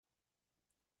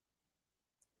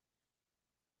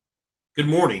Good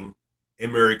morning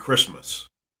and Merry Christmas.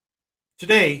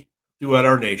 Today, throughout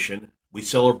our nation, we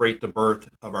celebrate the birth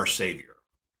of our Savior.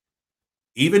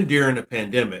 Even during a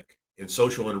pandemic and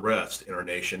social unrest in our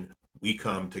nation, we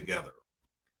come together.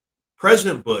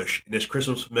 President Bush, in his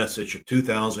Christmas message of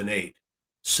 2008,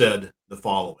 said the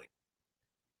following: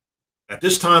 At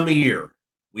this time of year,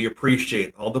 we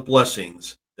appreciate all the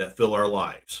blessings that fill our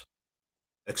lives,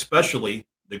 especially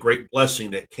the great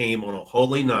blessing that came on a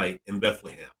holy night in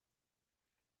Bethlehem.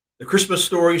 The Christmas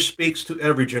story speaks to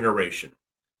every generation.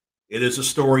 It is a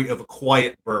story of a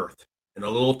quiet birth in a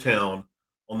little town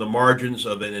on the margins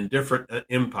of an indifferent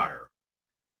empire.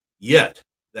 Yet,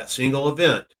 that single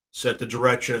event set the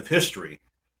direction of history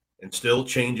and still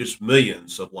changes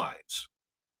millions of lives.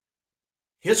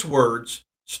 His words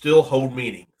still hold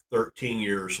meaning 13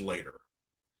 years later.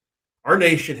 Our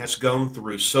nation has gone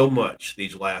through so much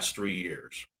these last 3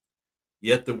 years.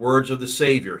 Yet the words of the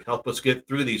Savior help us get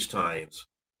through these times,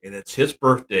 and it's his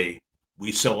birthday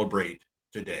we celebrate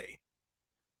today.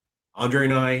 Andre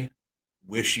and I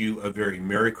wish you a very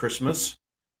Merry Christmas,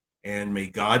 and may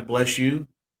God bless you,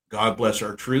 God bless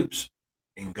our troops,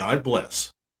 and God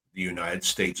bless the United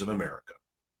States of America.